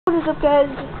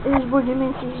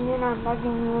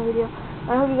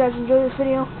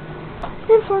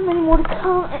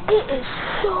And it is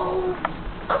so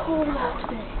cold out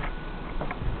today.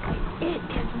 It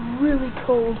is really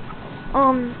cold.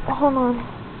 Hold on.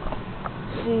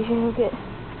 Let's see here, we'll get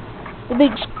the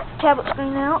big tablet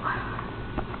screen out.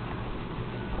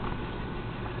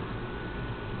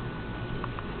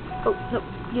 Oh, no,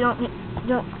 you don't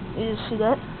need to see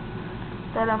that.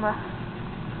 That I'm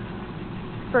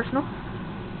personal.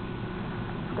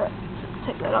 Forgot to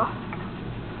take that off.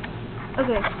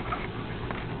 Okay.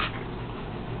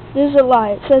 This is a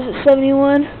lie. It says it's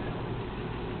 71.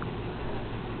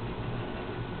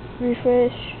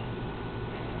 Refresh.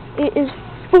 It is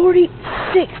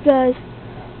 46, guys.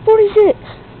 46.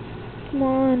 Come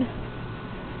on.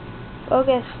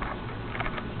 Okay.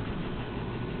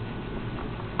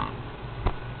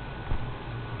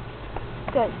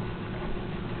 Guys,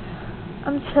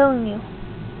 I'm telling you,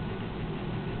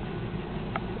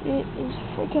 it is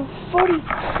freaking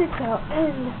 46 out,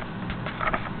 and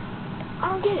I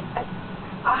don't get it.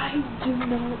 I do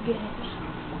not get it.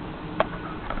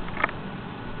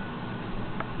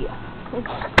 Yeah,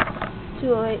 it's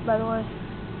 2:08, by the way.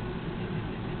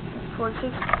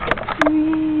 46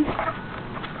 degrees.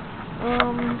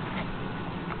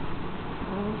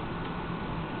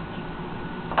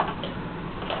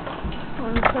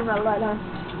 Let me turn that light on.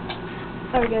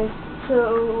 Okay, so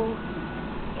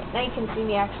now you can see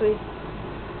me actually.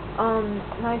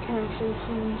 Now you can actually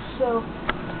see me. So,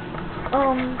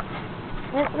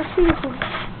 let's see if we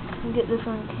can get this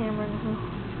on camera now.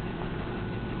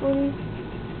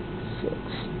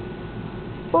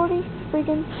 40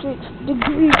 freaking 6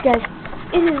 degrees, guys.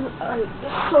 It is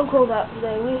so cold out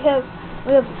today. We have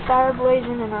a fire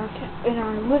blazing in our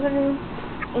living room,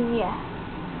 and yeah,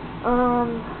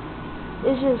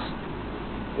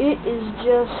 it is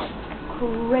just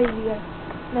crazy.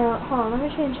 Now, hold on, let me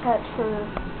change hats for.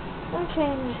 Let me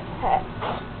change hats.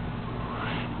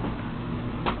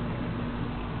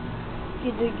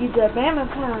 Get the Bama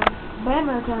time,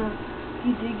 Bama time.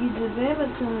 Get the Bama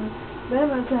time,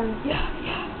 Bama time. Yeah.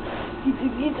 Get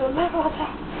the Bama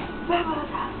time, Bama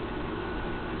time.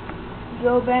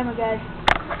 Go Bama, guys.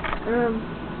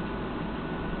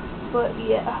 But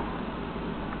yeah.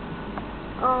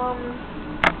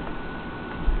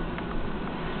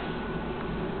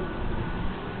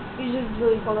 It's just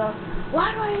really cold out. Why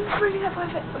do I even freaking have my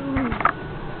face?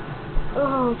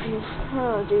 Oh jeez,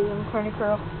 I'm trying to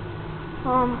curl.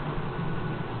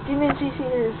 GMCC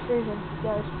is freezing,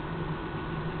 guys.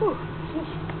 Whew, jeez.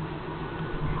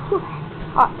 Whew,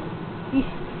 hot.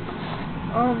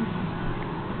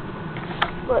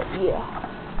 But yeah,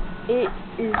 it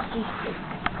is just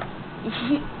a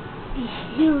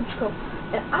huge cold.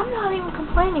 And I'm not even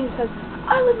complaining because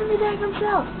I live in the daggum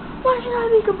south. Why should I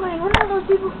be complaining? What are those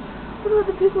people? What about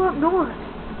the people up north?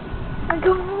 Like,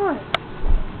 go north.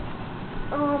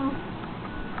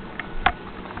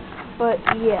 But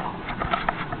yeah,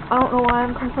 I don't know why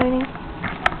I'm complaining.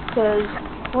 Because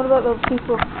what about those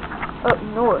people up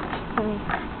north? I mean,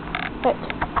 heck,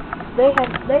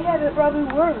 they have it probably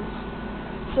worse.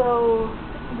 So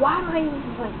why am I even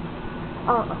complaining?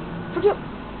 Forget.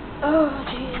 Oh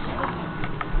jeez.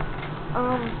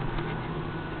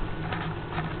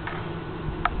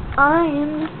 I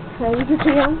am, as you can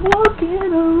see, I'm walking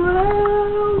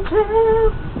around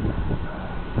town.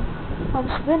 I'm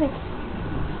spinning.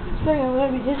 I'm going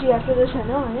to be dizzy after this. I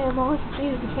know I am. All I can see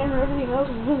is the camera. Everything else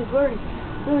is really blurry.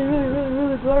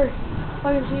 Really blurry. All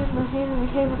I can see is my hand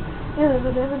and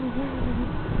the camera.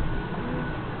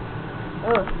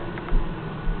 Oh.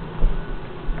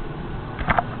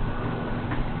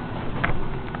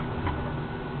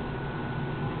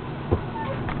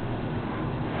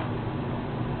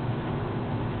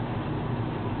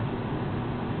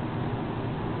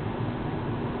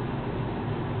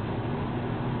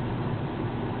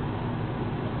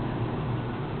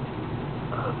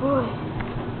 Boy.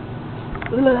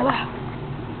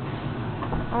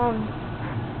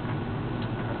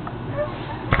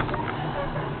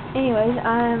 Anyways,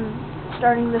 I'm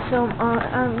starting the film on. I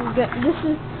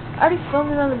already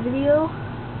filmed another video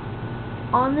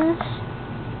on this,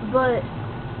 but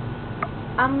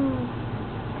I'm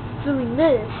filming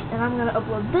this, and I'm gonna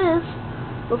upload this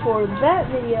before that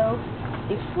video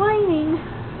explaining.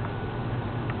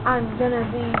 I'm gonna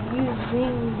be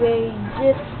using a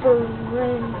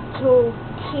differential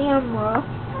camera,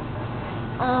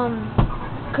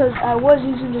 cause I was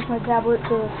using just my tablet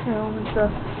to film and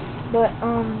stuff, but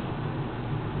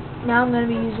now I'm gonna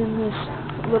be using this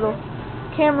little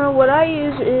camera. What I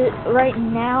use right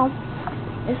now,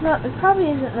 it probably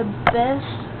isn't the best,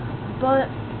 but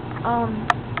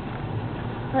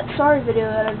that sorry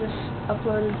video that I just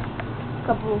uploaded a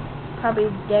couple, probably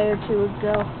a day or two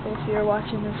ago, if you're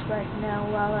watching this right now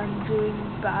while I'm doing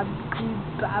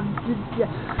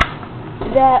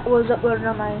that was uploaded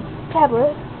on my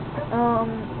tablet,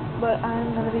 but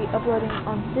I'm going to be uploading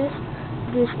on this.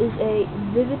 This is a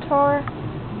Vivitar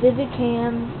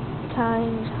Vivicam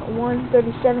times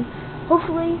 137.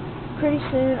 Hopefully, pretty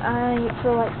soon,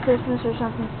 for like Christmas or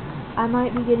something, I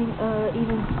might be getting an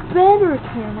even better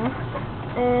camera.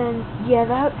 And yeah,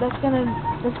 that's gonna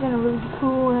really be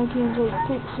cool, and I can take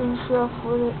pics and stuff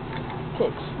with it.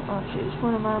 Pics. Oh shoot,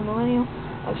 when am I a millennial?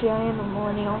 Actually, I am a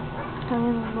millennial.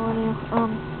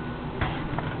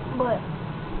 But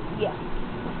yeah,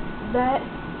 that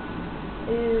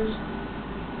is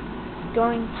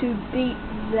going to be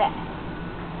that.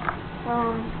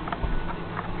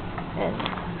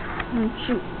 And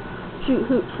shoot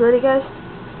hoops. Ready, guys?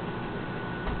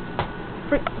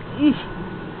 Frick. Eesh.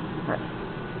 Alright.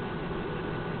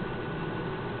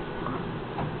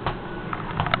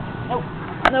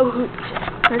 No hoops.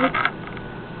 Ready?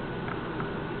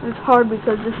 It's hard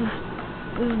because this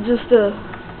is just a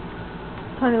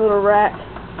tiny little rat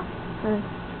and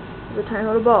a tiny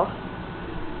little ball.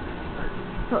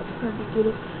 Oh, it's trying to get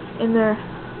it in there.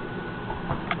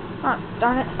 Ah,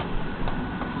 darn it.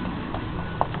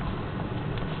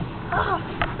 Oh,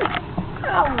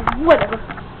 whatever.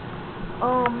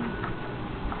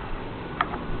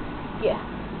 Yeah.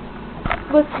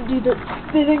 Let's do the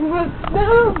spinning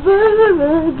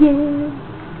over again.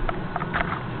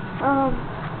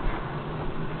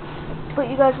 But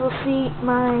you guys will see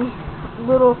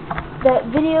that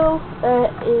video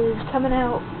that is coming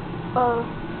out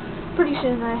pretty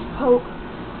soon, I hope.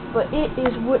 But it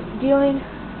is dealing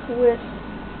with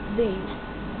these.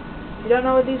 You don't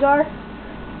know what these are?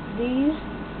 These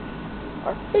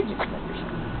are fidget spinners.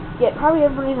 Yeah, probably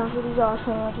everybody knows what these are,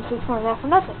 so I just explain that for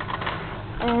nothing.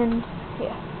 And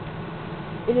yeah,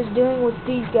 it is dealing with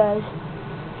these guys,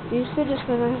 these fidget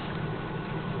spinners.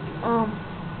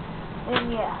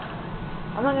 And yeah,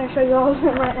 I'm not gonna show you all of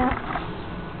them right now,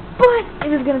 but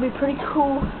it is gonna be pretty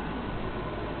cool.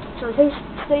 So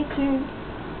stay tuned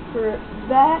for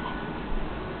that.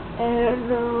 And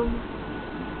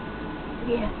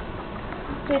yeah,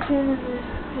 stay tuned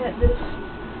at this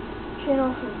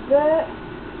channel for that.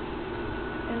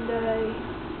 And I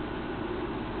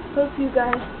hope you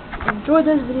guys enjoyed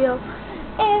this video,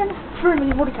 and for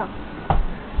many more to come.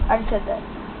 I already said that.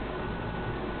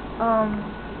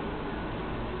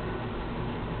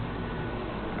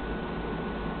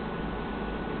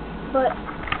 But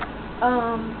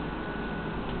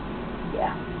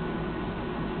yeah.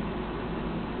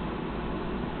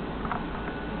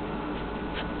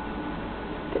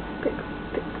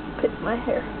 Pick my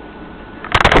hair.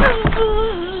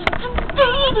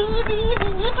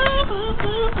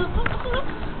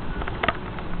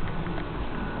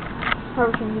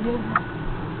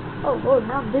 Oh Lord,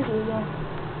 now I'm busy again.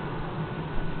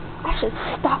 I should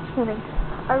stop spinning.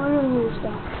 I really need to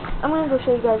stop. I'm gonna go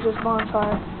show you guys this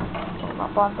bonfire. Well,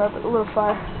 not bonfire, but a little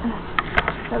fire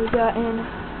that we got in an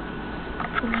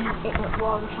 8-minute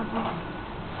vlog or something.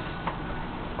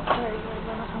 There you go,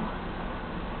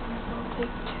 it's gonna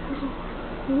take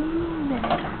 2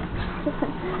 minutes.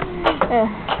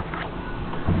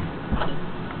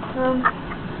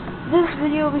 This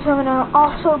video will be coming out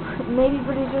also maybe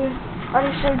pretty soon. I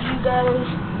already showed you guys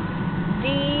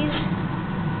these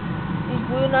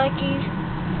blue Nikes,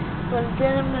 but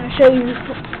then I'm gonna show you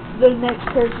the next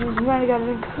pair of shoes. You might have got a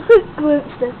quick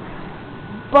glimpse there,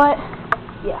 but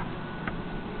yeah.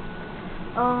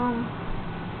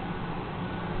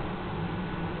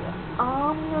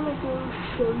 I'm gonna go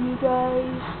show you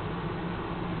guys.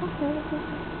 Okay.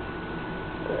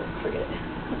 Forget it.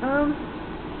 I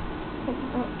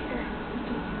don't care.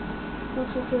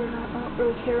 Looks like I don't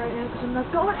really care right now because I'm not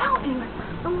going out anywhere.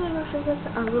 I'm gonna go show you guys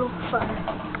a little fire.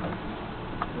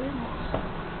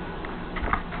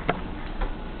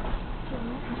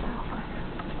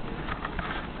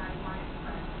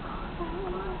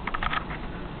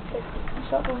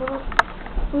 It's up a little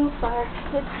fire.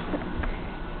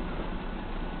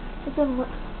 It doesn't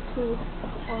look too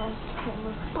on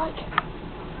camera, but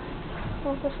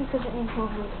well, that's because it needs more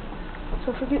wood. So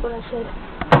forget what I said.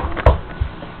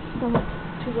 Don't look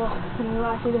too well in real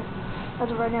life either, as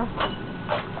of right now.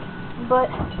 But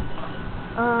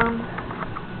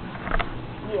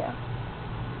yeah,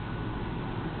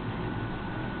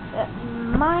 that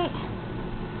might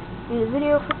be the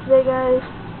video for today, guys.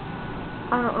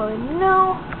 I don't really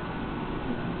know.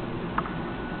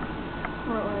 I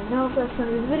don't really know if that's going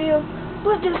to be the video,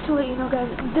 but just to let you know, guys,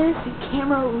 this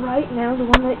camera right now, this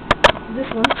one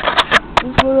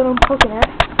that I'm poking at,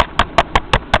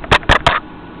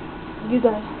 you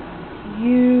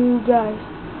guys,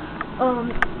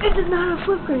 it does not have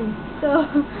flip screen, so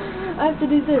I have to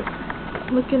do this,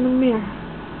 look in the mirror,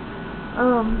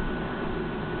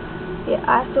 yeah,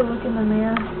 I have to look in the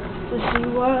mirror to see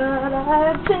what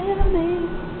I tell me,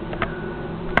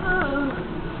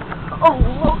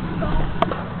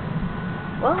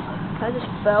 well, I just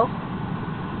fell,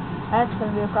 that's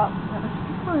going to be a problem,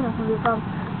 probably not going to be a problem,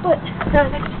 but,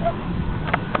 next step,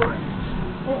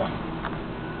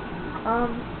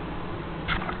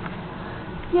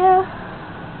 yeah,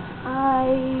 I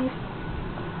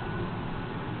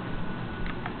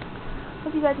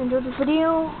hope you guys enjoyed this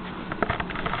video,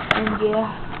 and yeah,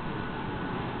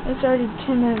 it's already a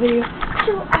 10-minute video,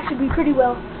 so I should be pretty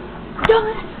well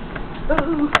done.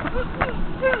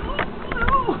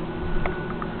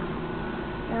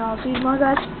 And I'll see you tomorrow,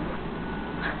 guys.